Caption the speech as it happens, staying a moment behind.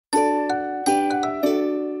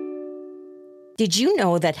Did you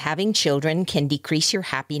know that having children can decrease your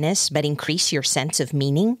happiness but increase your sense of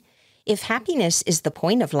meaning? If happiness is the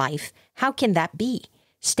point of life, how can that be?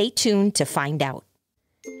 Stay tuned to find out.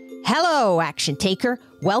 Hello, action taker.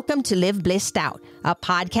 Welcome to Live Blissed Out, a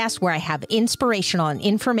podcast where I have inspirational and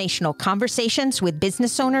informational conversations with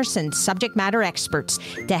business owners and subject matter experts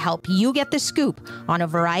to help you get the scoop on a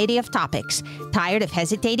variety of topics. Tired of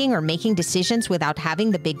hesitating or making decisions without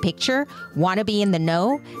having the big picture? Want to be in the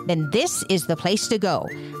know? Then this is the place to go.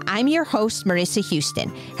 I'm your host, Marissa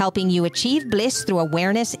Houston, helping you achieve bliss through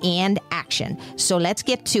awareness and action. So let's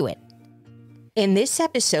get to it. In this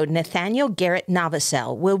episode, Nathanael Garrett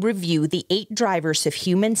Novosel will review the 8 drivers of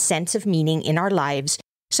human sense of meaning in our lives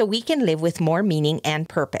so we can live with more meaning and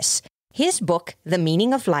purpose. His book, The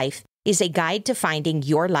Meaning of Life, is a guide to finding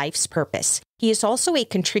your life's purpose. He is also a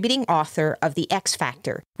contributing author of The X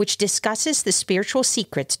Factor, which discusses the spiritual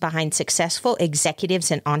secrets behind successful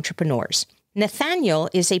executives and entrepreneurs. Nathanael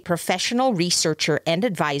is a professional researcher and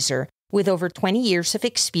advisor with over 20 years of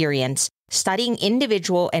experience studying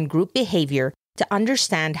individual and group behavior to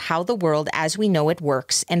understand how the world as we know it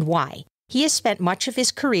works and why. He has spent much of his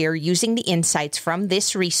career using the insights from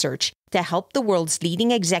this research to help the world's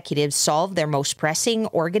leading executives solve their most pressing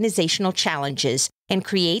organizational challenges and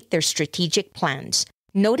create their strategic plans.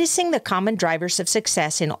 Noticing the common drivers of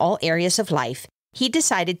success in all areas of life, he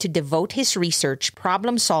decided to devote his research,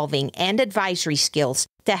 problem solving, and advisory skills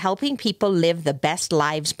to helping people live the best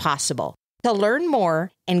lives possible. To learn more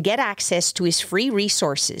and get access to his free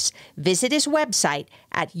resources, visit his website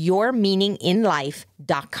at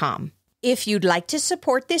yourmeaninginlife.com. If you'd like to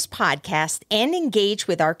support this podcast and engage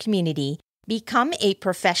with our community, become a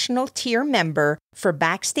professional tier member for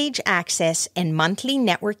backstage access and monthly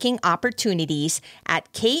networking opportunities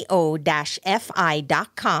at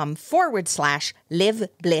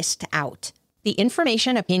ko-fi.com/liveblисsedout. The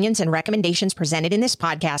information, opinions, and recommendations presented in this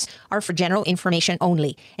podcast are for general information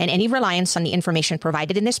only, and any reliance on the information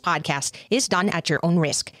provided in this podcast is done at your own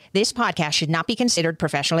risk. This podcast should not be considered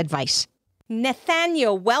professional advice.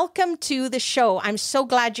 Nathanael, welcome to the show. I'm so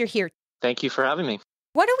glad you're here. Thank you for having me.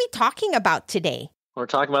 What are we talking about today? We're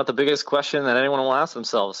talking about the biggest question that anyone will ask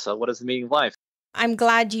themselves. So what is the meaning of life? I'm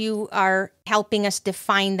glad you are helping us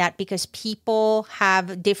define that because people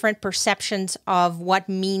have different perceptions of what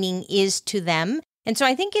meaning is to them. And so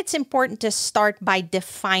I think it's important to start by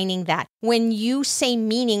defining that. When you say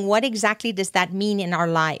meaning, what exactly does that mean in our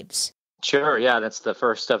lives? Sure. Yeah, that's the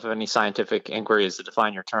first step of any scientific inquiry is to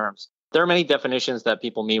define your terms. There are many definitions that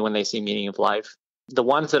people mean when they say meaning of life. The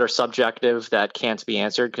ones that are subjective that can't be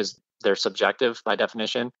answered because they're subjective by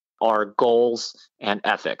definition are goals and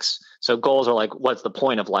ethics. So goals are like, what's the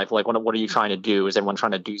point of life? Like, what are you trying to do? Is everyone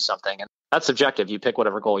trying to do something? And that's subjective. You pick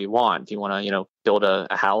whatever goal you want. If you want to, build a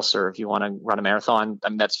house, or if you want to run a marathon, I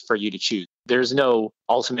mean, that's for you to choose. There's no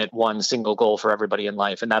ultimate one single goal for everybody in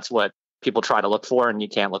life. And that's what people try to look for. And you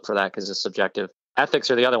can't look for that because it's subjective.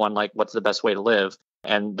 Ethics are the other one, like what's the best way to live?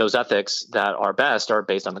 And those ethics that are best are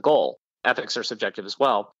based on the goal. Ethics are subjective as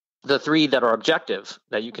well. The 3 that are objective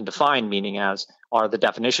that you can define meaning as are the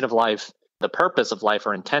definition of life, the purpose of life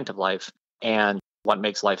or intent of life, and what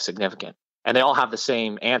makes life significant. And they all have the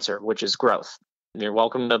same answer, which is growth. And you're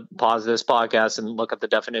welcome to pause this podcast and look up the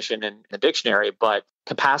definition in the dictionary, but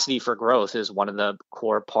capacity for growth is one of the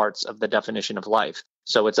core parts of the definition of life.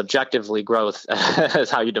 So it's objectively growth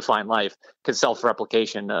is how you define life, because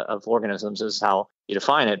self-replication of organisms is how you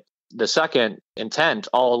define it. The second, intent,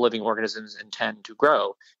 all living organisms intend to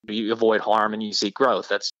grow. You avoid harm and you seek growth.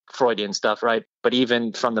 That's Freudian stuff, right? But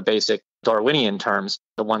even from the basic Darwinian terms,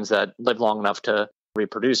 the ones that live long enough to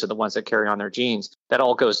reproduce are the ones that carry on their genes. That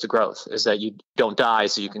all goes to growth, is that you don't die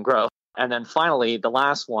so you can grow. And then finally, the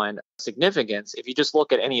last one, significance. If you just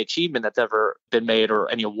look at any achievement that's ever been made or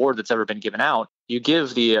any award that's ever been given out, you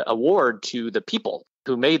give the award to the people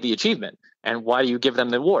who made the achievement. And why do you give them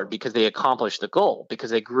the award? Because they accomplished the goal, because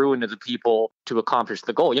they grew into the people to accomplish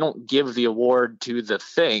the goal. You don't give the award to the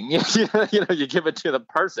thing, you give it to the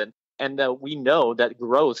person. And we know that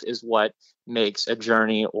growth is what makes a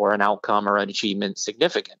journey or an outcome or an achievement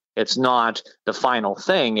significant. It's not the final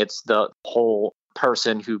thing. It's the whole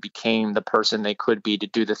person who became the person they could be to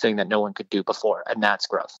do the thing that no one could do before. And that's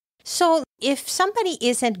growth. So if somebody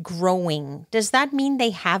isn't growing, does that mean they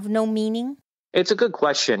have no meaning? It's a good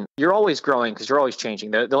question. You're always growing because you're always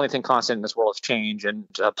changing. The only thing constant in this world is change, and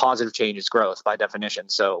positive change is growth by definition.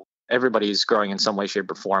 So everybody's growing in some way, shape,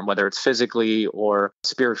 or form, whether it's physically or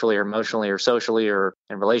spiritually or emotionally or socially or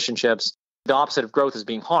in relationships. The opposite of growth is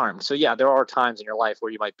being harmed. So yeah, there are times in your life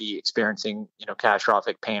where you might be experiencing,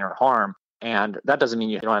 catastrophic pain or harm. And that doesn't mean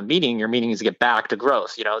you don't have meaning. Your meaning is to get back to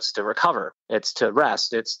growth. It's to recover, it's to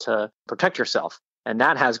rest, it's to protect yourself. And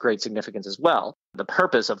that has great significance as well. The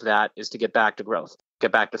purpose of that is to get back to growth,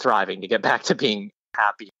 get back to thriving, to get back to being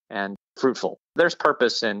happy and fruitful. There's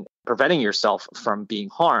purpose in preventing yourself from being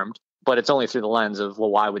harmed, but it's only through the lens of,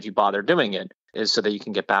 well, why would you bother doing it? Is so that you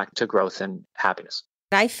can get back to growth and happiness.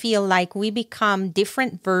 I feel like we become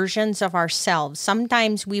different versions of ourselves.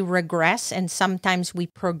 Sometimes we regress and sometimes we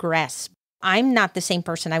progress. I'm not the same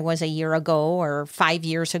person I was a year ago or 5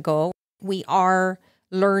 years ago. We are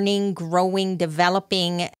learning, growing,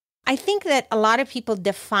 developing. I think that a lot of people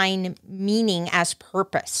define meaning as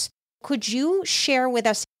purpose. Could you share with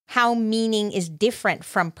us how meaning is different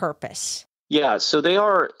from purpose? Yeah, so they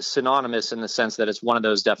are synonymous in the sense that it's one of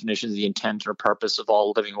those definitions, the intent or purpose of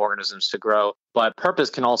all living organisms to grow. But purpose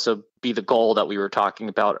can also be the goal that we were talking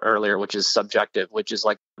about earlier, which is subjective, which is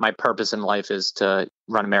like my purpose in life is to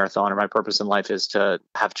run a marathon, or my purpose in life is to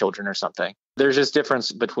have children or something. There's just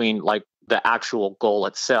difference between like the actual goal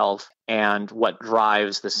itself and what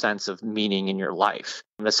drives the sense of meaning in your life.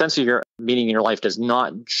 And the sense of your meaning in your life does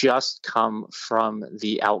not just come from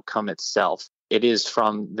the outcome itself. It is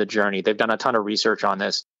from the journey. They've done a ton of research on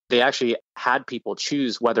this. They actually had people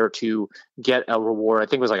choose whether to get a reward. I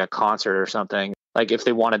think it was like a concert or something, like if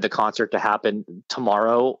they wanted the concert to happen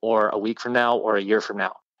tomorrow or a week from now or a year from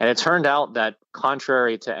now. And it turned out that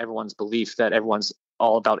contrary to everyone's belief that everyone's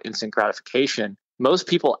all about instant gratification, most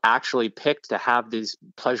people actually picked to have these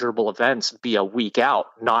pleasurable events be a week out,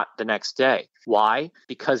 not the next day. Why?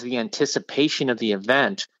 Because the anticipation of the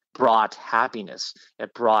event brought happiness.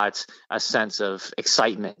 It brought a sense of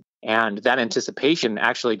excitement. And that anticipation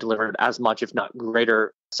actually delivered as much, if not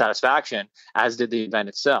greater, satisfaction as did the event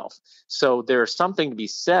itself. So there's something to be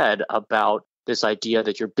said about this idea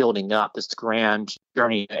that you're building up this grand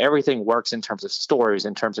journey. Everything works in terms of stories,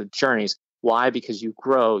 in terms of journeys. Why? Because you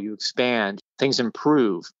grow, you expand, things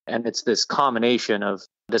improve. And it's this combination of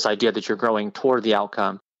this idea that you're growing toward the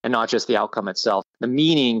outcome and not just the outcome itself. The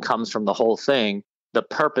meaning comes from the whole thing. The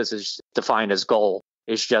purpose is defined as goal.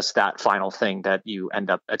 It's just that final thing that you end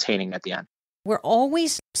up attaining at the end. We're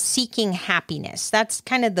always seeking happiness. That's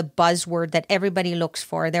kind of the buzzword that everybody looks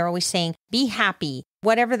for. They're always saying, be happy,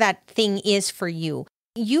 whatever that thing is for you.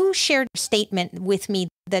 You shared a statement with me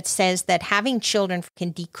that says that having children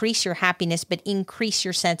can decrease your happiness, but increase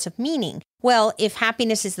your sense of meaning. Well, if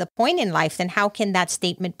happiness is the point in life, then how can that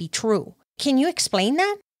statement be true? Can you explain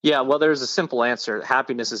that? Yeah, well, there's a simple answer.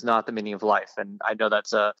 Happiness is not the meaning of life. And I know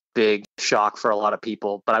that's a big shock for a lot of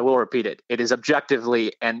people, but I will repeat it. It is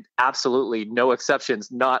objectively and absolutely no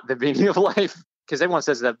exceptions, not the meaning of life. Because everyone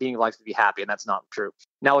says that meaning of life is to be happy, and that's not true.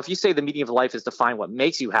 Now, if you say the meaning of life is to find what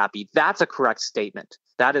makes you happy, that's a correct statement.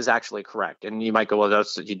 That is actually correct. And you might go, well,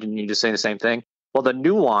 didn't you just say the same thing? Well, the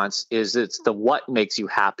nuance is it's the what makes you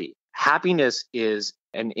happy. Happiness is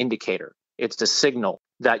an indicator. It's the signal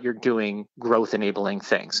that you're doing growth enabling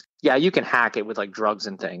things. Yeah, you can hack it with like drugs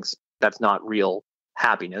and things. That's not real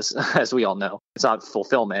happiness, as we all know. It's not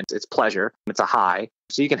fulfillment. It's pleasure. It's a high.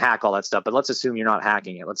 So you can hack all that stuff, but let's assume you're not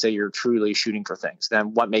hacking it. Let's say you're truly shooting for things.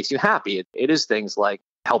 Then what makes you happy? It is things like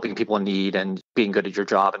helping people in need and being good at your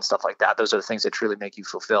job and stuff like that. Those are the things that truly make you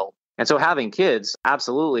fulfilled. And so having kids,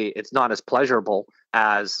 absolutely, it's not as pleasurable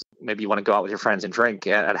as maybe you want to go out with your friends and drink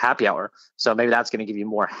at happy hour. So maybe that's going to give you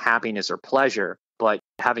more happiness or pleasure. But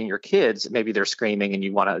having your kids, maybe they're screaming and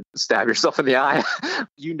you want to stab yourself in the eye.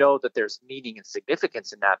 You know that there's meaning and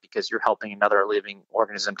significance in that because you're helping another living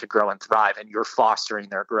organism to grow and thrive, and you're fostering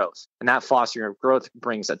their growth. And that fostering of growth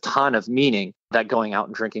brings a ton of meaning that going out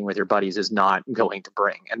and drinking with your buddies is not going to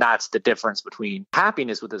bring. And that's the difference between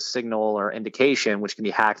happiness with a signal or indication, which can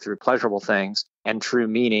be hacked through pleasurable things, and true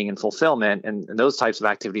meaning and fulfillment and those types of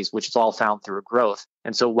activities, which is all found through growth.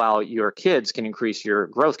 And so while your kids can increase your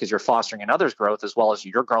growth because you're fostering another's growth, as well as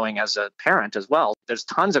you're growing as a parent as well, there's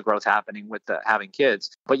tons of growth happening with having kids.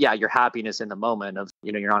 But yeah, your happiness in the moment of,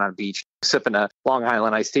 you're not on a beach sipping a Long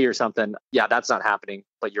Island iced tea or something. Yeah, that's not happening,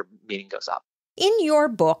 but your meaning goes up. In your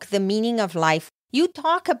book, The Meaning of Life, you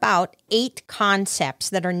talk about 8 concepts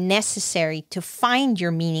that are necessary to find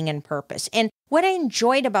your meaning and purpose. And what I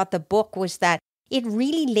enjoyed about the book was that it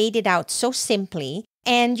really laid it out so simply,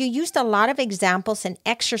 and you used a lot of examples and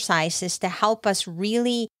exercises to help us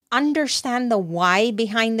really understand the why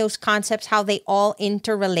behind those concepts, how they all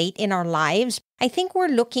interrelate in our lives. I think we're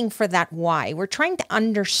looking for that why. We're trying to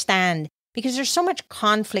understand because there's so much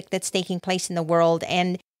conflict that's taking place in the world,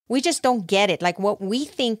 and we just don't get it. Like what we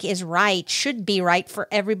think is right should be right for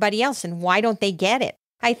everybody else, and why don't they get it?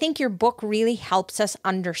 I think your book really helps us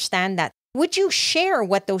understand that. Would you share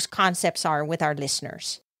what those concepts are with our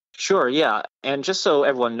listeners? Sure, yeah. And just so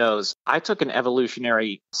everyone knows, I took an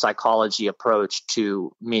evolutionary psychology approach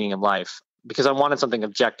to meaning in life because I wanted something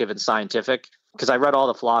objective and scientific. Because I read all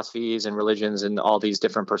the philosophies and religions and all these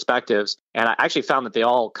different perspectives. And I actually found that they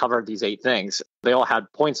all covered these 8 things. They all had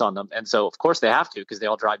points on them. And so, of course, they have to because they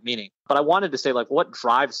all drive meaning. But I wanted to say, like, what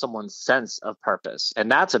drives someone's sense of purpose? And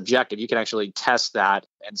that's objective. You can actually test that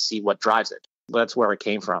and see what drives it. That's where it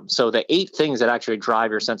came from. So the 8 things that actually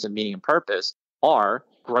drive your sense of meaning and purpose are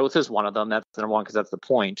growth is one of them. That's the number one because that's the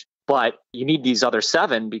point. But you need these other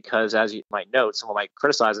 7 because, as you might note, someone might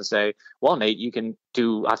criticize and say, well, Nate, you can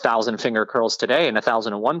do 1,000 finger curls today and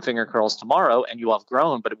 1,001 finger curls tomorrow, and you will have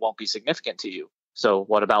grown, but it won't be significant to you. So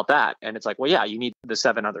what about that? And it's like, well, yeah, you need the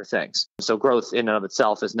 7 other things. So growth in and of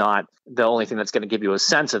itself is not the only thing that's going to give you a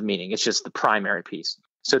sense of meaning. It's just the primary piece.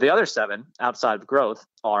 So the other 7 outside of growth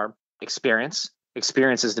are experience.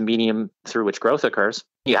 Experience is the medium through which growth occurs.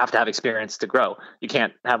 You have to have experience to grow. You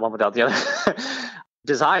can't have one without the other.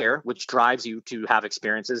 Desire, which drives you to have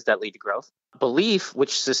experiences that lead to growth. Belief,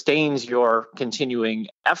 which sustains your continuing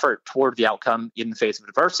effort toward the outcome in the face of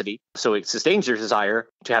adversity. So it sustains your desire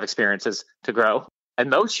to have experiences to grow.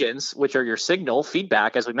 Emotions, which are your signal,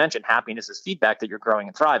 feedback. As we mentioned, happiness is feedback that you're growing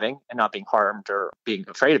and thriving and not being harmed or being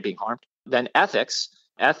afraid of being harmed. Then ethics.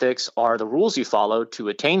 Ethics are the rules you follow to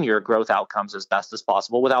attain your growth outcomes as best as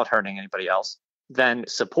possible without hurting anybody else. Then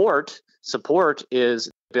support. Support is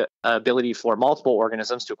the ability for multiple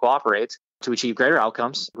organisms to cooperate to achieve greater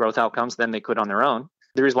outcomes, growth outcomes, than they could on their own.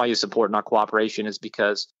 The reason why you support, not cooperation, is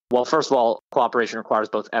because, well, first of all, cooperation requires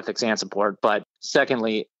both ethics and support. But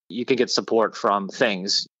secondly, you can get support from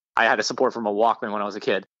things. I had a support from a Walkman when I was a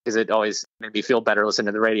kid because it always made me feel better listening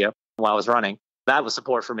to the radio while I was running. That was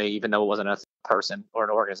support for me, even though it wasn't a person or an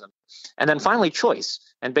organism. And then finally, choice.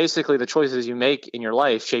 And basically, the choices you make in your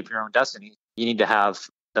life shape your own destiny. You need to have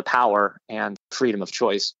the power and freedom of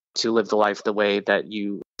choice to live the life the way that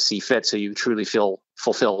you see fit so you truly feel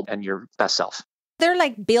fulfilled and your best self. They're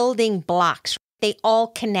like building blocks. They all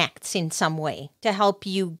connect in some way to help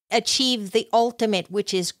you achieve the ultimate,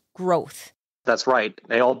 which is growth. That's right.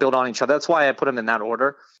 They all build on each other. That's why I put them in that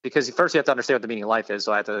order, because first you have to understand what the meaning of life is.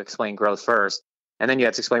 So I have to explain growth first. And then you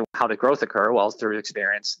have to explain how did growth occur? Well, through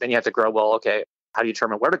experience. Then you have to grow. Well, okay, how do you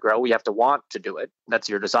determine where to grow? You have to want to do it. That's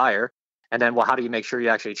your desire. And then, well, how do you make sure you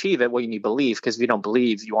actually achieve it? Well, you need belief, because if you don't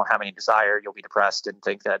believe, you won't have any desire. You'll be depressed and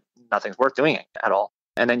think that nothing's worth doing at all.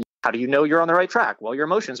 And then how do you know you're on the right track? Well, your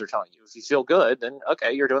emotions are telling you. If you feel good, then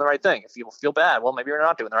okay, you're doing the right thing. If you feel bad, well, maybe you're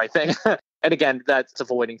not doing the right thing. And again, that's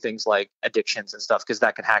avoiding things like addictions and stuff, because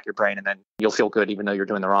that can hack your brain and then you'll feel good even though you're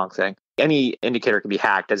doing the wrong thing. Any indicator can be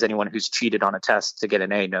hacked, as anyone who's cheated on a test to get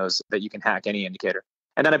an A knows that you can hack any indicator.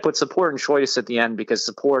 And then I put support and choice at the end, because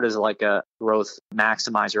support is like a growth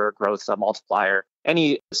maximizer, a growth multiplier.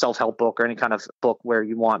 Any self-help book or any kind of book where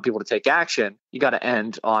you want people to take action, you got to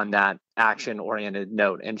end on that action-oriented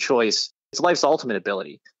note. And choice is life's ultimate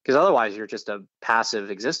ability, because otherwise you're just a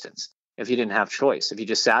passive existence if you didn't have choice. If you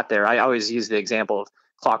just sat there, I always use the example of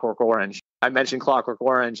Clockwork Orange. I mentioned Clockwork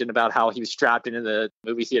Orange and about how he was strapped into the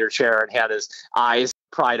movie theater chair and had his eyes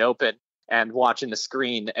pried open and watching the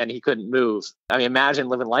screen and he couldn't move. I mean, imagine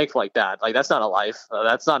living life like that. Like, that's not a life.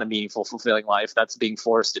 That's not a meaningful, fulfilling life. That's being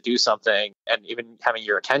forced to do something and even having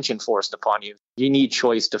your attention forced upon you. You need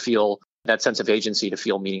choice to feel that sense of agency, to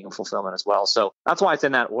feel meaning and fulfillment as well. So that's why it's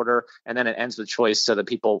in that order. And then it ends with choice so that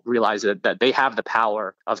people realize that they have the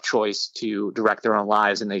power of choice to direct their own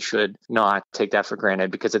lives, and they should not take that for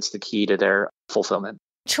granted, because it's the key to their fulfillment.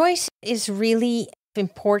 Choice is really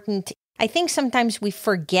important. I think sometimes we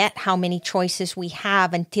forget how many choices we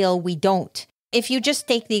have until we don't. If you just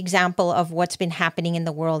take the example of what's been happening in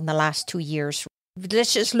the world in the last 2 years,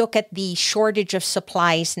 let's just look at the shortage of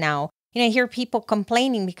supplies now. I hear people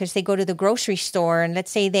complaining because they go to the grocery store and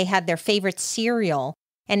let's say they had their favorite cereal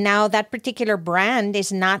and now that particular brand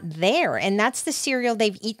is not there. And that's the cereal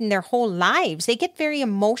they've eaten their whole lives. They get very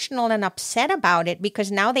emotional and upset about it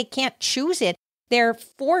because now they can't choose it. They're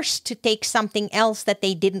forced to take something else that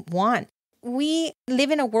they didn't want. We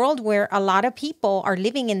live in a world where a lot of people are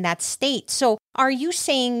living in that state. So are you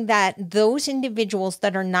saying that those individuals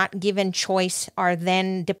that are not given choice are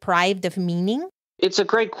then deprived of meaning? It's a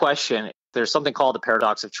great question. There's something called the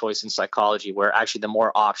paradox of choice in psychology, where actually the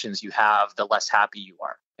more options you have, the less happy you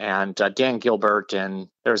are. And Dan Gilbert, and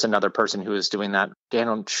there's another person who is doing that,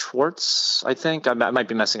 Daniel Schwartz, I think. I might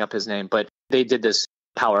be messing up his name, but they did this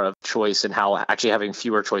power of choice and how actually having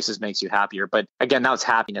fewer choices makes you happier. But again, that's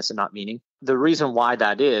happiness and not meaning. The reason why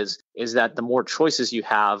that is that the more choices you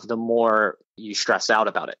have, the more you stress out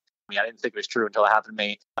about it. I didn't think it was true until it happened to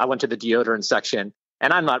me. I went to the deodorant section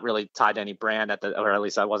And I'm not really tied to any brand or at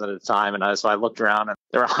least I wasn't at the time. And so I looked around and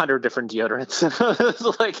there were 100 different deodorants. I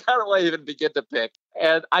was like, how do I even begin to pick?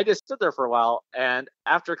 And I just stood there for a while. And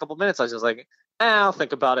after a couple of minutes, I was just like, I'll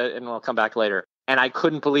think about it and we'll come back later. And I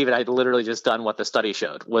couldn't believe it. I'd literally just done what the study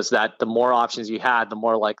showed, was that the more options you had, the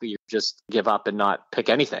more likely you just give up and not pick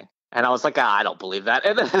anything. And I was like, I don't believe that.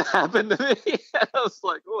 And then it happened to me. And I was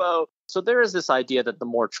like, whoa. So there is this idea that the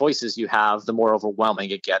more choices you have, the more overwhelming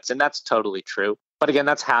it gets. And that's totally true. But again,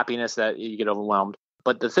 that's happiness that you get overwhelmed.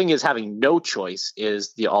 But the thing is, having no choice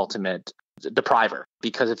is the ultimate depriver.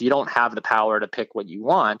 Because if you don't have the power to pick what you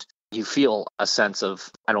want, you feel a sense of,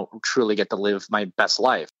 I don't truly get to live my best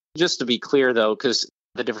life. Just to be clear, though, because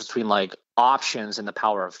the difference between like options and the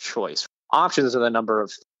power of choice. Options are the number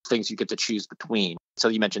of things you get to choose between. So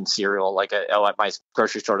you mentioned cereal, like, my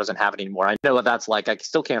grocery store doesn't have it anymore. I know what that's like. I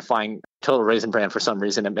still can't find Total Raisin Bran for some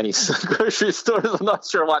reason at many grocery stores. I'm not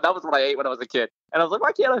sure why. That was what I ate when I was a kid. And I was like,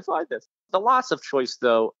 why can't I find this? The loss of choice,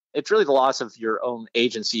 though, it's really the loss of your own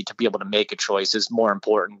agency to be able to make a choice is more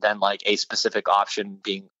important than like a specific option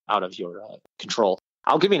being out of your control.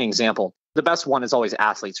 I'll give you an example. The best one is always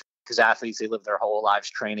athletes, because athletes, they live their whole lives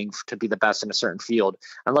training to be the best in a certain field,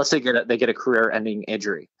 unless they get a career-ending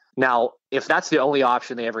injury. Now, if that's the only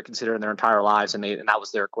option they ever consider in their entire lives, and that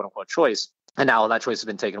was their quote-unquote choice, and now that choice has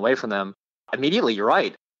been taken away from them, immediately, you're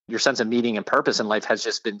right. Your sense of meaning and purpose in life has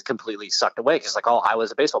just been completely sucked away. Because like, I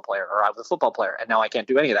was a baseball player or I was a football player, and now I can't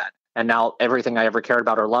do any of that. And now everything I ever cared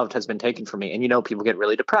about or loved has been taken from me. And people get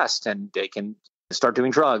really depressed and they can start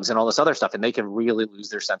doing drugs and all this other stuff, and they can really lose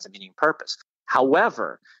their sense of meaning and purpose.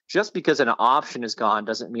 However, just because an option is gone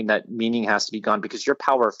doesn't mean that meaning has to be gone, because your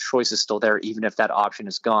power of choice is still there, even if that option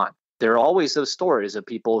is gone. There are always those stories of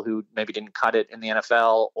people who maybe didn't cut it in the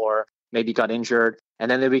NFL or maybe got injured,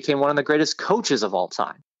 and then they became one of the greatest coaches of all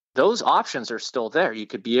time. Those options are still there. You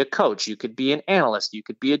could be a coach, you could be an analyst, you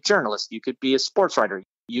could be a journalist, you could be a sports writer,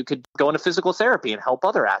 you could go into physical therapy and help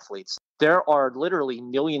other athletes. There are literally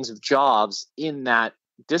millions of jobs in that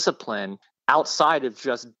discipline outside of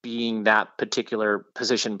just being that particular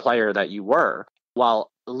position player that you were.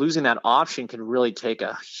 While losing that option can really take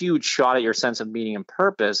a huge shot at your sense of meaning and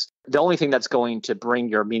purpose, the only thing that's going to bring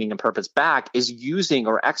your meaning and purpose back is using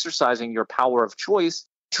or exercising your power of choice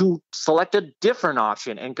to select a different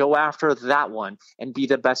option and go after that one and be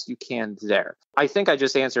the best you can there. I think I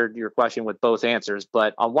just answered your question with both answers,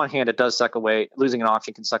 but on one hand, it does suck away, losing an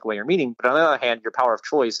option can suck away your meaning. But on the other hand, your power of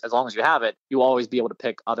choice, as long as you have it, you'll always be able to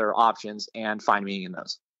pick other options and find meaning in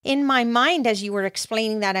those. In my mind, as you were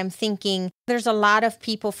explaining that, I'm thinking there's a lot of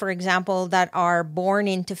people, for example, that are born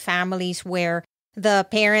into families where the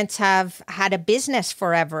parents have had a business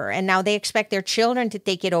forever and now they expect their children to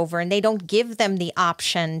take it over, and they don't give them the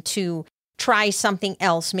option to try something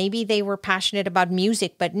else. Maybe they were passionate about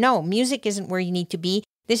music, but no, music isn't where you need to be.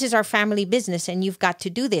 This is our family business and you've got to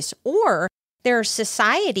do this. Or there are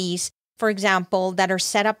societies, for example, that are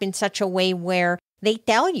set up in such a way where they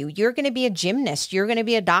tell you, you're going to be a gymnast, you're going to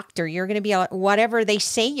be a doctor, you're going to be whatever they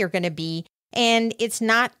say you're going to be. And it's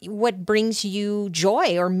not what brings you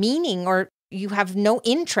joy or meaning, or you have no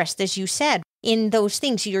interest, as you said, in those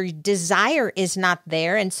things. Your desire is not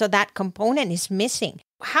there. And so that component is missing.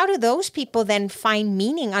 How do those people then find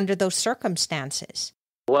meaning under those circumstances?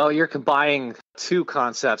 Well, you're combining two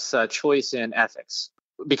concepts, choice and ethics,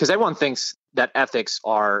 because everyone thinks that ethics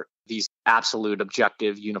are these absolute,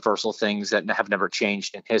 objective, universal things that have never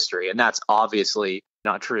changed in history. And that's obviously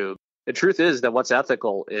not true. The truth is that what's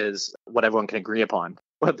ethical is what everyone can agree upon.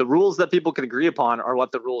 But the rules that people can agree upon are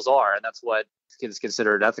what the rules are. And that's what is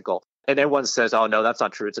considered ethical. And everyone says, oh, no, that's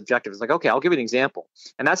not true. It's objective. It's like, okay, I'll give you an example.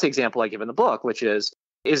 And that's the example I give in the book, which is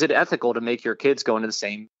it ethical to make your kids go into the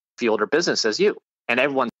same field or business as you? And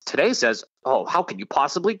everyone today says, oh, how can you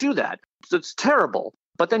possibly do that? It's terrible.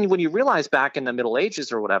 But then when you realize back in the Middle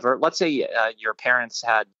Ages or whatever, let's say your parents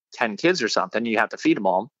had 10 kids or something, you have to feed them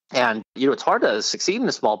all. And it's hard to succeed in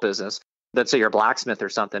a small business. Let's say you're a blacksmith or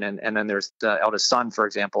something, and then there's the eldest son, for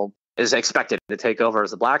example, is expected to take over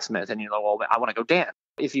as a blacksmith. And you're like, well, I want to go dance.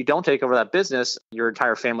 If you don't take over that business, your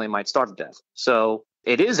entire family might starve to death. So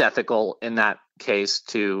it is ethical in that case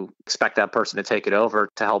to expect that person to take it over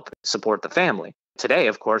to help support the family. Today,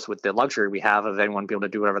 of course, with the luxury we have of anyone being able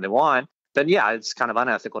to do whatever they want, then yeah, it's kind of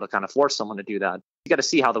unethical to kind of force someone to do that. You got to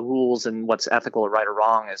see how the rules and what's ethical or right or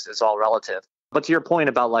wrong is all relative. But to your point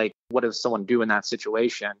about like, what does someone do in that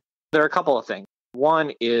situation? There are a couple of things.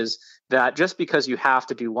 One is that just because you have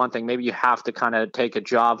to do one thing, maybe you have to kind of take a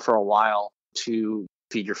job for a while to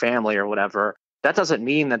feed your family or whatever. That doesn't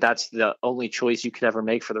mean that that's the only choice you could ever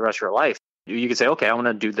make for the rest of your life. You could say, okay, I'm going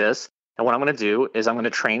to do this. And what I'm going to do is I'm going to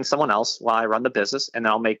train someone else while I run the business, and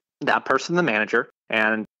then I'll make that person the manager.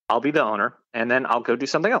 and I'll be the owner, and then I'll go do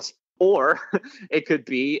something else. Or it could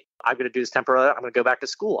be, I'm going to do this temporarily. I'm going to go back to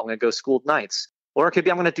school. I'm going to go school nights. Or it could be,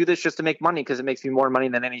 I'm going to do this just to make money because it makes me more money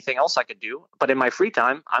than anything else I could do. But in my free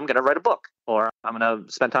time, I'm going to write a book, or I'm going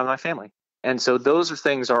to spend time with my family. And so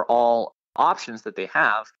things are all options that they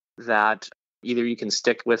have, that either you can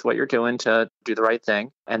stick with what you're doing to do the right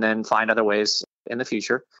thing and then find other ways in the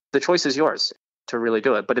future. The choice is yours to really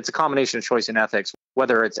do it. But it's a combination of choice and ethics,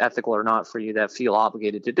 whether it's ethical or not for you to feel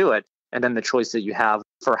obligated to do it. And then the choice that you have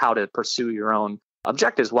for how to pursue your own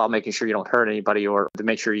objectives while making sure you don't hurt anybody, or to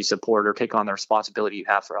make sure you support or take on the responsibility you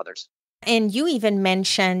have for others. And you even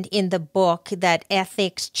mentioned in the book that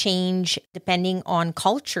ethics change depending on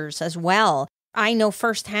cultures as well. I know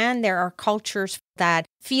firsthand there are cultures that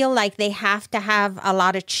feel like they have to have a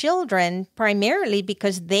lot of children primarily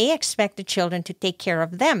because they expect the children to take care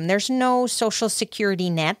of them. There's no social security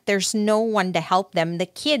net. There's no one to help them. The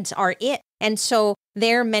kids are it. And so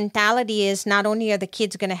their mentality is, not only are the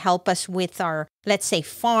kids going to help us with our, let's say,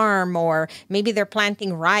 farm, or maybe they're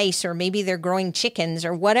planting rice, or maybe they're growing chickens,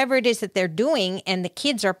 or whatever it is that they're doing, and the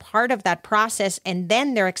kids are part of that process, and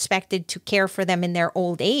then they're expected to care for them in their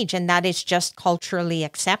old age. And that is just culturally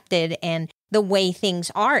accepted and the way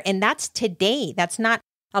things are. And that's today. That's not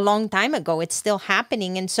a long time ago. It's still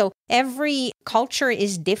happening. And so every culture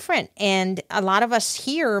is different. And a lot of us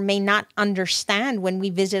here may not understand when we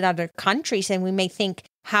visit other countries, and we may think,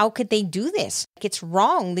 how could they do this? It's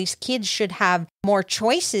wrong. These kids should have more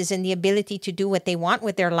choices and the ability to do what they want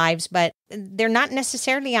with their lives, but they're not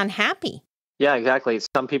necessarily unhappy. Yeah, exactly.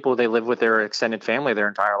 Some people, they live with their extended family their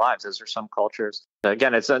entire lives. Those are some cultures.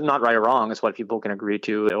 Again, it's not right or wrong. It's what people can agree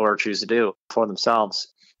to or choose to do for themselves.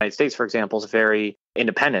 The United States, for example, is very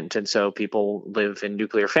independent. And so people live in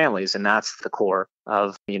nuclear families, and that's the core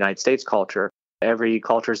of the United States culture. Every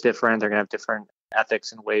culture is different. They're going to have different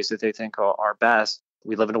ethics and ways that they think are best.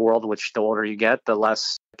 We live in a world which the older you get, the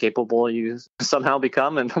less capable you somehow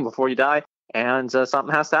become and before you die. And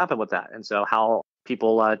something has to happen with that. And so how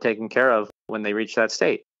people taken care of when they reach that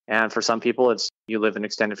state. And for some people, it's you live in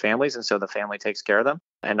extended families, and so the family takes care of them.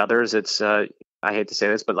 And others, it's, I hate to say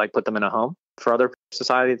this, but like put them in a home. For other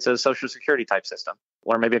society, it's a social security type system,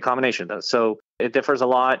 or maybe a combination of those. So it differs a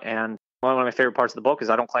lot. And one of my favorite parts of the book is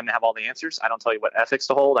I don't claim to have all the answers. I don't tell you what ethics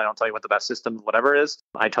to hold. I don't tell you what the best system, whatever it is.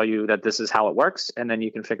 I tell you that this is how it works, and then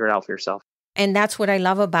you can figure it out for yourself. And that's what I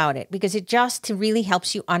love about it, because it just really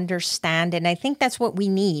helps you understand. And I think that's what we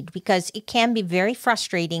need, because it can be very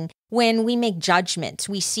frustrating when we make judgments.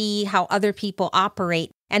 We see how other people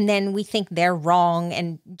operate, and then we think they're wrong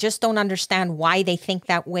and just don't understand why they think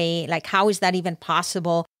that way. Like, how is that even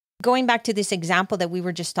possible? Going back to this example that we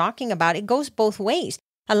were just talking about, it goes both ways.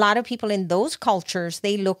 A lot of people in those cultures,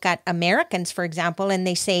 they look at Americans, for example, and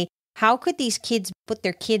they say, how could these kids put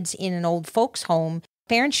their kids in an old folks' home?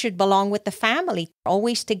 Parents should belong with the family,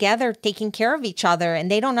 always together, taking care of each other.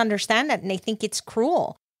 And they don't understand that, and they think it's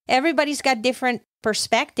cruel. Everybody's got different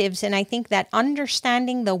perspectives. And I think that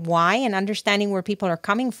understanding the why and understanding where people are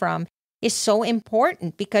coming from is so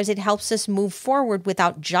important, because it helps us move forward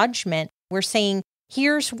without judgment. We're saying,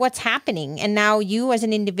 here's what's happening. And now you as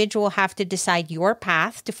an individual have to decide your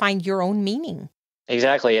path to find your own meaning.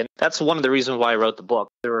 Exactly. And that's one of the reasons why I wrote the book.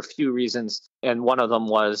 There were a few reasons. And one of them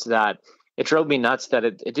was that it drove me nuts that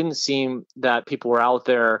it didn't seem that people were out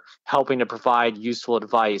there helping to provide useful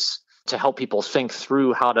advice to help people think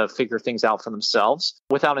through how to figure things out for themselves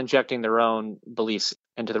without injecting their own beliefs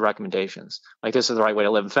into the recommendations. Like, this is the right way to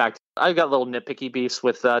live. In fact, I've got little nitpicky beefs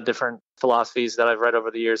with different philosophies that I've read over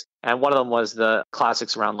the years. And one of them was the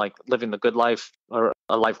classics around like living the good life or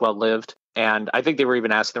a life well lived. And I think they were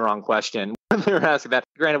even asking the wrong question. They were asking that.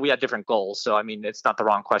 Granted, we had different goals. So, I mean, it's not the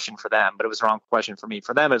wrong question for them, but it was the wrong question for me.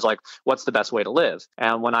 For them, it's like, what's the best way to live?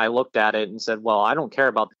 And when I looked at it and said, well, I don't care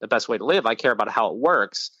about the best way to live. I care about how it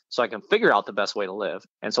works so I can figure out the best way to live.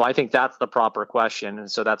 And so I think that's the proper question.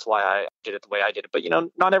 And so that's why I did it the way I did it. But,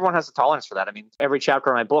 not everyone has the tolerance for that. I mean, every chapter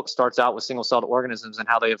in my book starts out with single-celled organisms and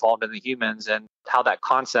how they evolved into humans and how that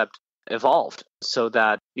concept evolved so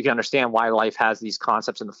that you can understand why life has these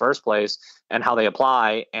concepts in the first place and how they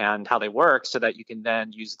apply and how they work so that you can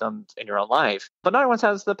then use them in your own life. But not everyone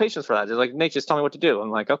has the patience for that. They're like, Nate, just tell me what to do. I'm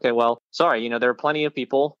like, okay, well, sorry, there are plenty of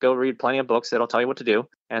people, go read plenty of books that'll tell you what to do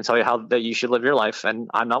and tell you how that you should live your life. And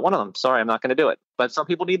I'm not one of them. Sorry, I'm not going to do it. But some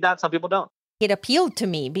people need that. Some people don't. It appealed to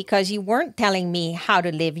me because you weren't telling me how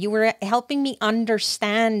to live. You were helping me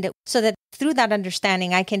understand so that through that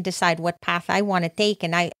understanding, I can decide what path I want to take.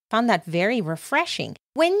 And I found that very refreshing.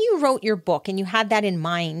 When you wrote your book and you had that in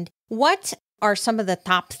mind, what are some of the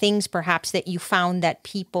top things perhaps that you found that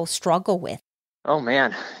people struggle with? Oh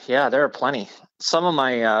man, yeah, there are plenty. Some of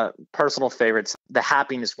my personal favorites, the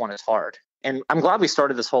happiness one is hard. And I'm glad we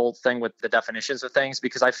started this whole thing with the definitions of things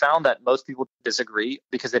because I found that most people disagree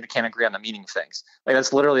because they can't agree on the meaning of things. Like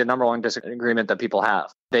that's literally the number one disagreement that people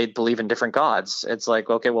have. They believe in different gods. It's like,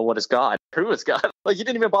 okay, well, what is God? Who is God? Like you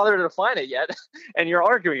didn't even bother to define it yet, and you're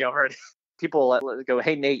arguing over it. People go,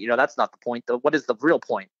 hey, Nate, that's not the point. What is the real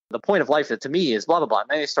point? The point of life to me is blah, blah, blah. And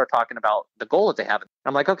then they start talking about the goal that they have.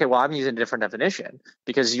 I'm like, okay, well, I'm using a different definition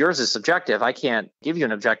because yours is subjective. I can't give you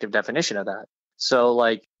an objective definition of that. So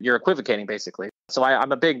like you're equivocating basically. So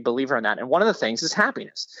I'm a big believer in that. And one of the things is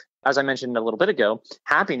happiness. As I mentioned a little bit ago,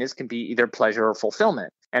 happiness can be either pleasure or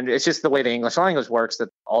fulfillment. And it's just the way the English language works that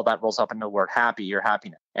all that rolls up into the word happy or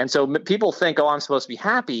happiness. And so people think, oh, I'm supposed to be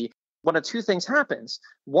happy. One of two things happens.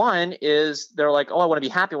 One is they're like, oh, I want to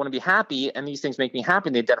be happy. I want to be happy. And these things make me happy.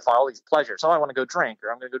 And they identify all these pleasures. Oh, I want to go drink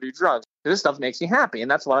or I'm going to go do drugs. This stuff makes me happy. And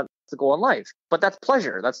that's the goal in life. But that's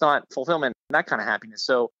pleasure. That's not fulfillment, that kind of happiness.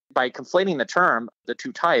 So by conflating the term, the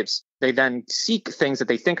two types, they then seek things that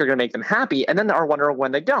they think are going to make them happy. And then are wondering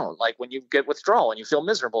when they don't. Like when you get withdrawal and you feel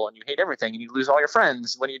miserable and you hate everything and you lose all your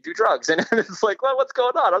friends when you do drugs. And it's like, well, what's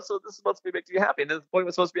going on? So this is supposed to be making you happy. And this point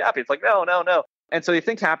was supposed to be happy. It's like, no, no, no. And so they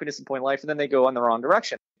think happiness is the point of life, and then they go in the wrong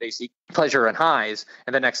direction. They seek pleasure and highs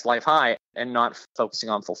and the next life high and not focusing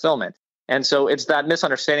on fulfillment. And so it's that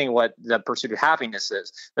misunderstanding of what the pursuit of happiness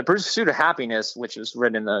is. The pursuit of happiness, which is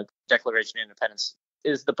written in the Declaration of Independence,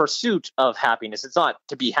 is the pursuit of happiness. It's not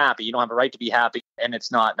to be happy. You don't have a right to be happy. And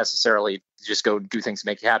it's not necessarily to just go do things to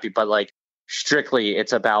make you happy. But like strictly,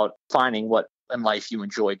 it's about finding what in life you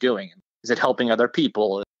enjoy doing. Is it helping other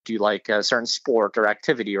people? Do you like a certain sport or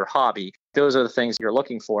activity or hobby? Those are the things you're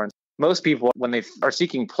looking for. And most people, when they are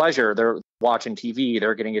seeking pleasure, they're watching TV,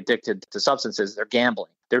 they're getting addicted to substances, they're gambling,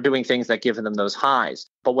 they're doing things that give them those highs.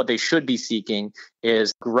 But what they should be seeking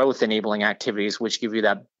is growth enabling activities, which give you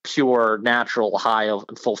that pure, natural high of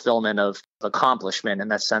fulfillment of accomplishment and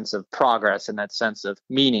that sense of progress and that sense of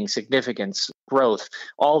meaning, significance, growth,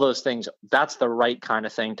 all those things. That's the right kind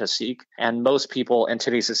of thing to seek. And most people in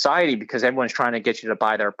today's society, because everyone's trying to get you to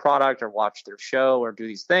buy their product or watch their show or do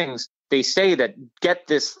these things, they say that get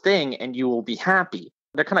this thing and you will be happy.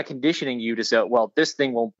 They're kind of conditioning you to say, well, this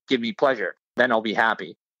thing will give me pleasure, then I'll be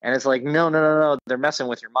happy. And it's like, no, no, no, no. They're messing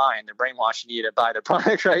with your mind. They're brainwashing you to buy the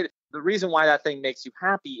product, right? The reason why that thing makes you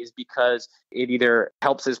happy is because it either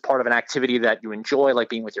helps as part of an activity that you enjoy, like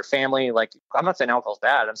being with your family. Like, I'm not saying alcohol's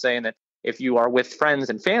bad. I'm saying that if you are with friends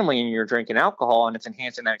and family and you're drinking alcohol and it's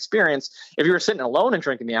enhancing that experience, if you were sitting alone and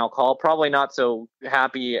drinking the alcohol, probably not so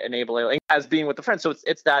happy and able as being with the friends. So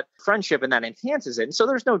it's that friendship and that enhances it. And so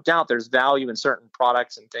there's no doubt there's value in certain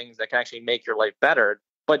products and things that can actually make your life better.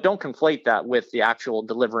 But don't conflate that with the actual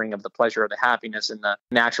delivering of the pleasure or the happiness and the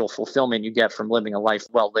natural fulfillment you get from living a life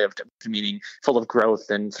well lived, meaning full of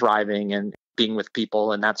growth and thriving and being with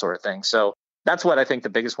people and that sort of thing. So that's what I think the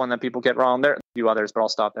biggest one that people get wrong. There are a few others, but I'll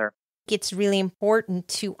stop there. It's really important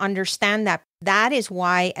to understand that. That is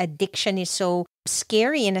why addiction is so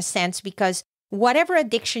scary in a sense, because whatever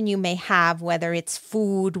addiction you may have, whether it's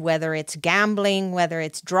food, whether it's gambling, whether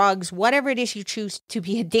it's drugs, whatever it is you choose to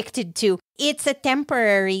be addicted to, it's a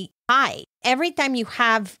temporary high. Every time you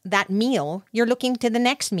have that meal, you're looking to the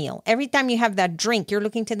next meal. Every time you have that drink, you're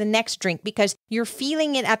looking to the next drink because you're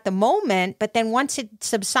feeling it at the moment, but then once it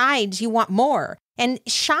subsides, you want more. And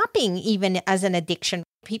shopping, even as an addiction,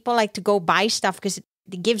 people like to go buy stuff because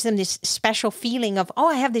it gives them this special feeling of, oh,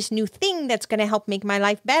 I have this new thing that's going to help make my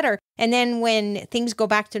life better. And then when things go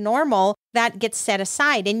back to normal, that gets set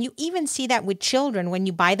aside. And you even see that with children. When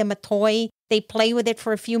you buy them a toy, they play with it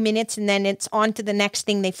for a few minutes and then it's on to the next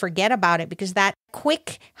thing. They forget about it because that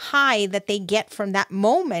quick high that they get from that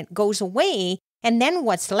moment goes away. And then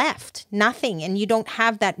what's left? Nothing. And you don't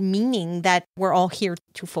have that meaning that we're all here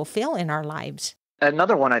to fulfill in our lives.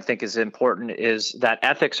 Another one I think is important is that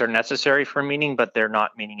ethics are necessary for meaning, but they're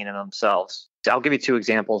not meaning in themselves. I'll give you two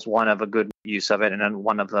examples, one of a good use of it and then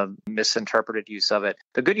one of the misinterpreted use of it.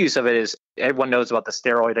 The good use of it is everyone knows about the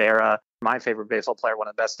steroid era. My favorite baseball player, one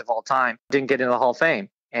of the best of all time, didn't get into the Hall of Fame.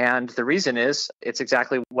 And the reason is it's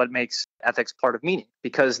exactly what makes ethics part of meaning,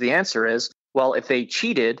 because the answer is, well, if they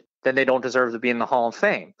cheated, then they don't deserve to be in the Hall of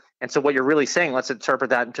Fame. And so what you're really saying, let's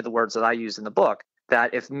interpret that into the words that I use in the book,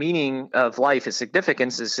 that if meaning of life is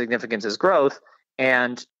significance is growth,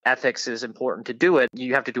 and ethics is important to do it,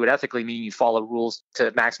 you have to do it ethically, meaning you follow rules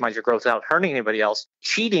to maximize your growth without hurting anybody else.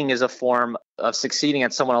 Cheating is a form of succeeding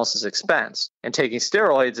at someone else's expense. And taking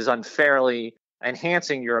steroids is unfairly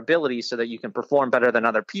enhancing your ability so that you can perform better than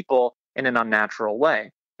other people in an unnatural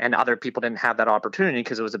way. And other people didn't have that opportunity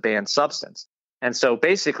because it was a banned substance. And so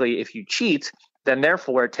basically, if you cheat, then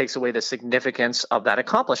therefore it takes away the significance of that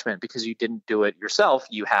accomplishment because you didn't do it yourself.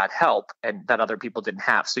 You had help and that other people didn't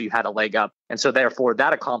have. So you had a leg up. And so therefore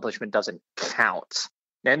that accomplishment doesn't count.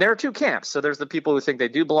 And there are two camps. So there's the people who think they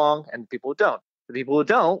do belong and the people who don't. The people who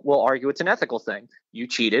don't will argue it's an ethical thing. You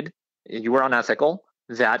cheated. You were unethical.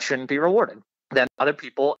 That shouldn't be rewarded. Then other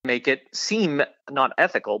people make it seem not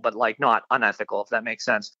ethical, but like not unethical, if that makes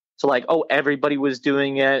sense. So like, oh, everybody was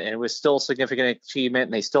doing it and it was still significant achievement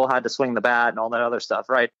and they still had to swing the bat and all that other stuff,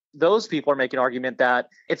 right? Those people are making an argument that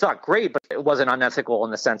it's not great, but it wasn't unethical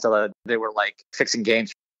in the sense that they were like fixing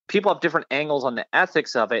games. People have different angles on the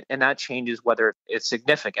ethics of it, and that changes whether it's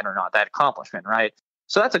significant or not, that accomplishment, right?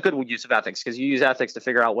 So that's a good use of ethics because you use ethics to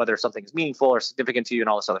figure out whether something is meaningful or significant to you and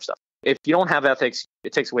all this other stuff. If you don't have ethics,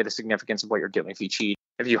 it takes away the significance of what you're doing. If you cheat,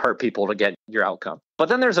 if you hurt people to get your outcome. But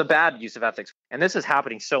then there's a bad use of ethics. And this is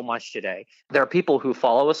happening so much today. There are people who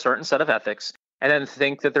follow a certain set of ethics and then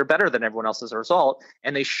think that they're better than everyone else as a result.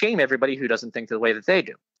 And they shame everybody who doesn't think the way that they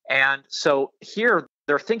do. And so here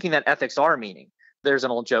they're thinking that ethics are meaning. There's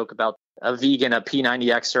an old joke about a vegan, a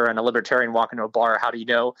P90Xer, and a libertarian walking to a bar. How do you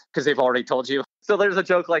know? Because they've already told you. So there's a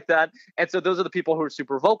joke like that. And so those are the people who are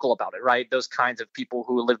super vocal about it, right? Those kinds of people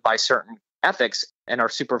who live by certain ethics and are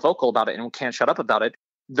super vocal about it and can't shut up about it.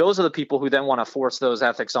 Those are the people who then want to force those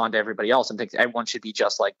ethics onto everybody else and think everyone should be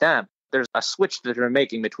just like them. There's a switch that they're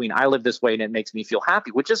making between I live this way and it makes me feel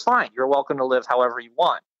happy, which is fine. You're welcome to live however you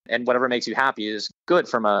want. And whatever makes you happy is good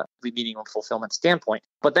from a meaning and fulfillment standpoint.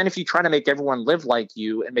 But then if you try to make everyone live like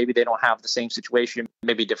you, and maybe they don't have the same situation,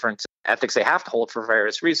 maybe different ethics they have to hold for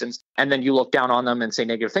various reasons, and then you look down on them and say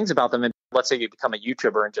negative things about them, and let's say you become a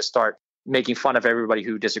YouTuber and just start making fun of everybody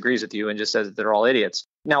who disagrees with you and just says that they're all idiots.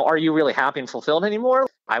 Now, are you really happy and fulfilled anymore?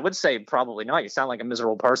 I would say probably not. You sound like a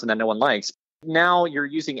miserable person that no one likes. Now you're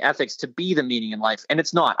using ethics to be the meaning in life, and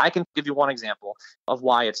it's not. I can give you one example of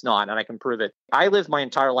why it's not, and I can prove it. I lived my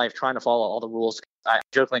entire life trying to follow all the rules. I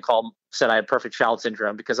jokingly said I had perfect child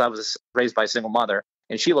syndrome because I was raised by a single mother,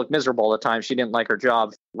 and she looked miserable all the time. She didn't like her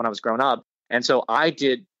job when I was growing up, and so I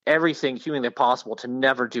did everything humanly possible to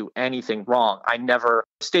never do anything wrong. I never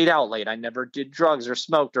stayed out late. I never did drugs or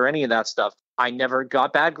smoked or any of that stuff. I never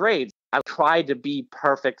got bad grades. I tried to be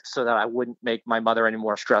perfect so that I wouldn't make my mother any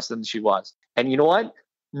more stressed than she was. And you know what?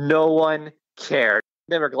 No one cared.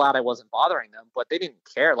 They were glad I wasn't bothering them, but they didn't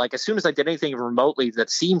care. Like as soon as I did anything remotely that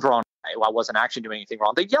seemed wrong, I wasn't actually doing anything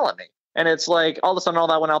wrong, they'd yell at me. And it's like all of a sudden all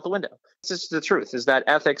that went out the window. It's just the truth is that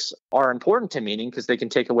ethics are important to meaning because they can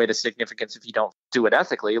take away the significance if you don't do it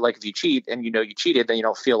ethically. Like if you cheat and you know you cheated, then you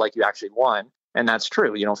don't feel like you actually won. And that's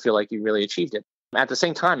true. You don't feel like you really achieved it. At the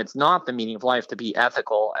same time, it's not the meaning of life to be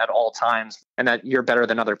ethical at all times and that you're better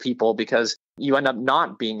than other people because you end up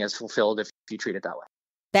not being as fulfilled if you treat it that way.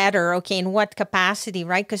 Better, okay, in what capacity,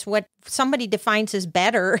 right? Because what somebody defines as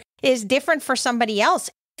better is different for somebody else.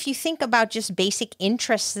 If you think about just basic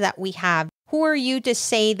interests that we have, who are you to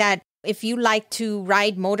say that if you like to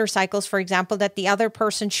ride motorcycles, for example, that the other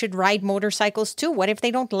person should ride motorcycles too? What if they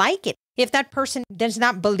don't like it? If that person does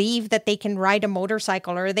not believe that they can ride a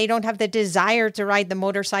motorcycle or they don't have the desire to ride the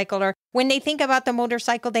motorcycle or when they think about the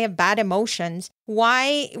motorcycle, they have bad emotions,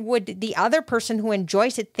 why would the other person who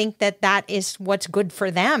enjoys it think that that is what's good for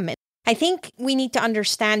them? I think we need to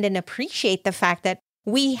understand and appreciate the fact that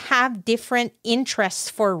we have different interests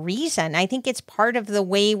for a reason. I think it's part of the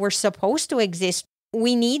way we're supposed to exist.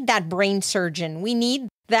 We need that brain surgeon. We need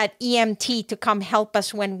that EMT to come help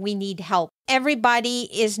us when we need help. Everybody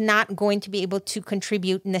is not going to be able to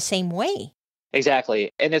contribute in the same way. Exactly.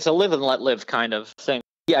 And it's a live and let live kind of thing.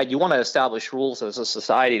 Yeah, you want to establish rules as a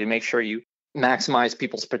society to make sure you maximize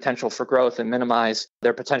people's potential for growth and minimize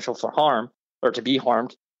their potential for harm or to be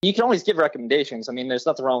harmed. You can always give recommendations. I mean, there's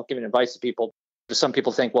nothing wrong with giving advice to people. Some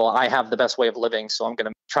people think, well, I have the best way of living, so I'm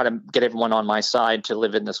going to try to get everyone on my side to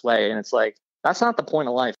live in this way. And it's like, that's not the point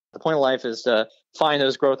of life. The point of life is to find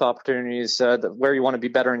those growth opportunities where you want to be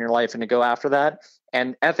better in your life and to go after that.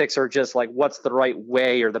 And ethics are just like, what's the right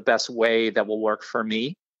way or the best way that will work for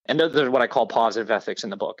me? And those are what I call positive ethics in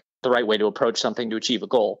the book, the right way to approach something to achieve a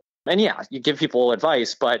goal. And yeah, you give people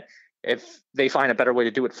advice, but if they find a better way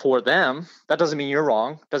to do it for them, that doesn't mean you're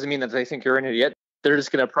wrong. Doesn't mean that they think you're an idiot. They're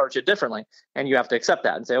just going to approach it differently. And you have to accept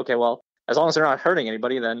that and say, okay, well, as long as they're not hurting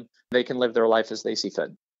anybody, then they can live their life as they see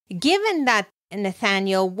fit. Given that,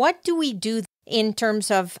 Nathanael, what do we do in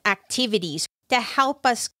terms of activities to help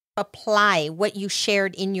us apply what you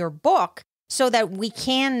shared in your book so that we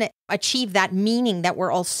can achieve that meaning that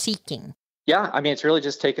we're all seeking? Yeah, I mean, it's really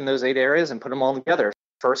just taking those 8 areas and put them all together.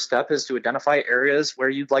 First step is to identify areas where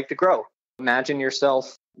you'd like to grow. Imagine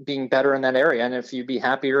yourself being better in that area and if you'd be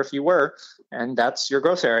happier if you were, and that's your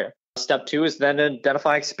growth area. Step 2 is then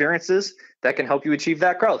identify experiences that can help you achieve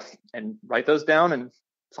that growth and write those down and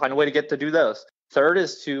find a way to get to do those. Third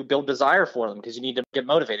is to build desire for them, because you need to get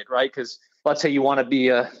motivated, right? Because let's say you want to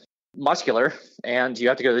be muscular and you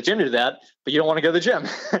have to go to the gym to do that, but you don't want to go to the gym.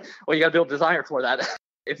 Well, you got to build desire for that.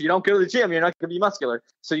 If you don't go to the gym, you're not going to be muscular.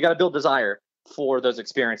 So you got to build desire for those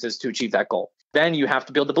experiences to achieve that goal. Then you have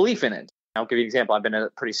to build a belief in it. I'll give you an example. I've been a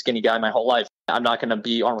pretty skinny guy my whole life. I'm not going to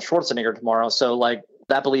be Arnold Schwarzenegger tomorrow. So like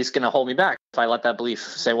that belief's going to hold me back. If I let that belief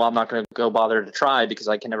say, well, I'm not going to go bother to try because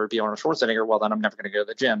I can never be Arnold Schwarzenegger, well, then I'm never going to go to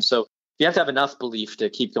the gym. So you have to have enough belief to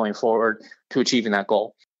keep going forward to achieving that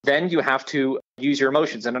goal. Then you have to use your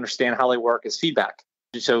emotions and understand how they work as feedback.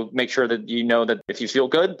 So make sure that you know that if you feel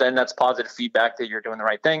good, then that's positive feedback that you're doing the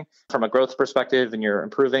right thing from a growth perspective and you're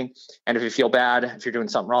improving. And if you feel bad, if you're doing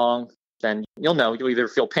something wrong, then you'll know. You'll either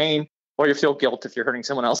feel pain or you feel guilt if you're hurting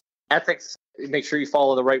someone else. Ethics, make sure you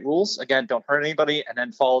follow the right rules. Again, don't hurt anybody, and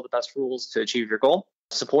then follow the best rules to achieve your goal.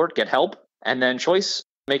 Support, get help. And then choice,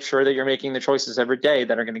 make sure that you're making the choices every day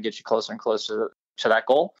that are going to get you closer and closer to that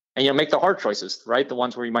goal. And make the hard choices, right? The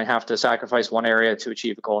ones where you might have to sacrifice one area to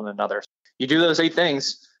achieve a goal in another. You do those 8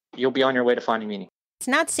 things, you'll be on your way to finding meaning. It's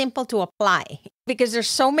not simple to apply because there's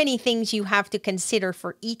so many things you have to consider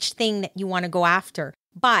for each thing that you want to go after.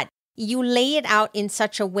 But you lay it out in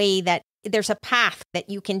such a way that there's a path that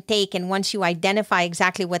you can take. And once you identify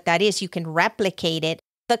exactly what that is, you can replicate it.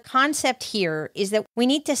 The concept here is that we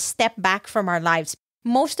need to step back from our lives.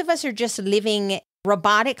 Most of us are just living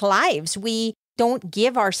robotic lives. We don't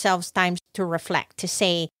give ourselves time to reflect, to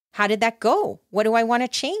say, how did that go? What do I want to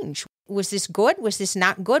change? Was this good? Was this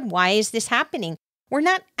not good? Why is this happening? We're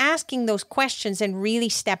not asking those questions and really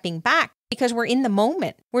stepping back because we're in the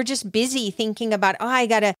moment. We're just busy thinking about, I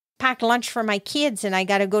got to pack lunch for my kids and I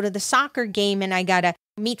got to go to the soccer game and I got to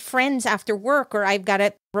meet friends after work, or I've got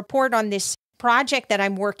to report on this project that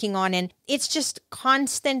I'm working on. And it's just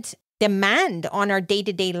constant demand on our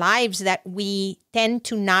day-to-day lives that we tend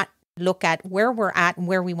to not look at where we're at and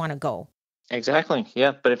where we want to go. Exactly.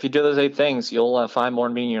 Yeah. But if you do those 8 things, you'll find more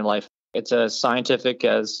meaning in your life. It's as scientific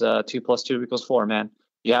as 2 + 2 = 4, man.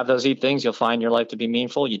 You have those 8 things, you'll find your life to be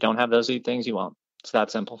meaningful. You don't have those 8 things, you won't. It's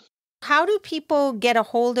that simple. How do people get a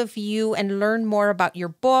hold of you and learn more about your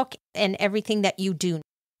book and everything that you do?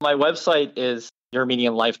 My website is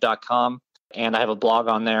yourmeaningoflife.com, and I have a blog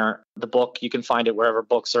on there. The book, you can find it wherever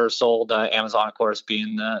books are sold, Amazon, of course,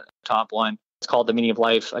 being the top one. It's called The Meaning of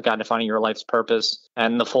Life, A Guide to Finding Your Life's Purpose.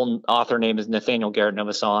 And the full author name is Nathanael Garrett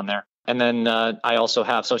Novosel on there. And then I also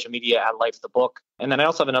have social media at Life the Book. And then I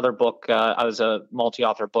also have another book. I was a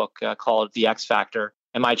multi-author book called The X Factor.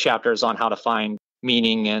 And my chapter is on how to find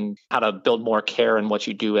meaning and how to build more care in what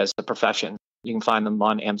you do as a profession. You can find them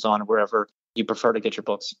on Amazon or wherever you prefer to get your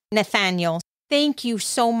books. Nathanael, thank you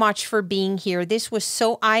so much for being here. This was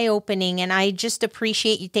so eye-opening, and I just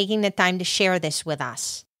appreciate you taking the time to share this with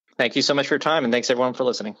us. Thank you so much for your time, and thanks everyone for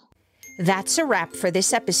listening. That's a wrap for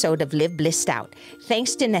this episode of Live Blissed Out.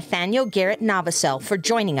 Thanks to Nathanael Garrett Novosel for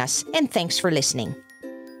joining us, and thanks for listening.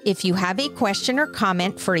 If you have a question or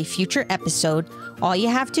comment for a future episode, all you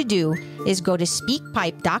have to do is go to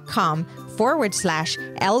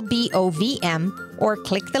speakpipe.com/LBOVM or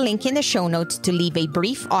click the link in the show notes to leave a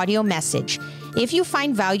brief audio message. If you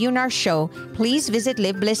find value in our show, please visit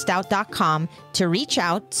liveblessedout.com to reach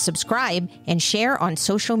out, subscribe, and share on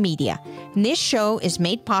social media. This show is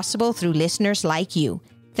made possible through listeners like you.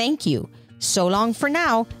 Thank you. So long for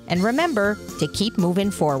now, and remember to keep moving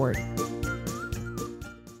forward.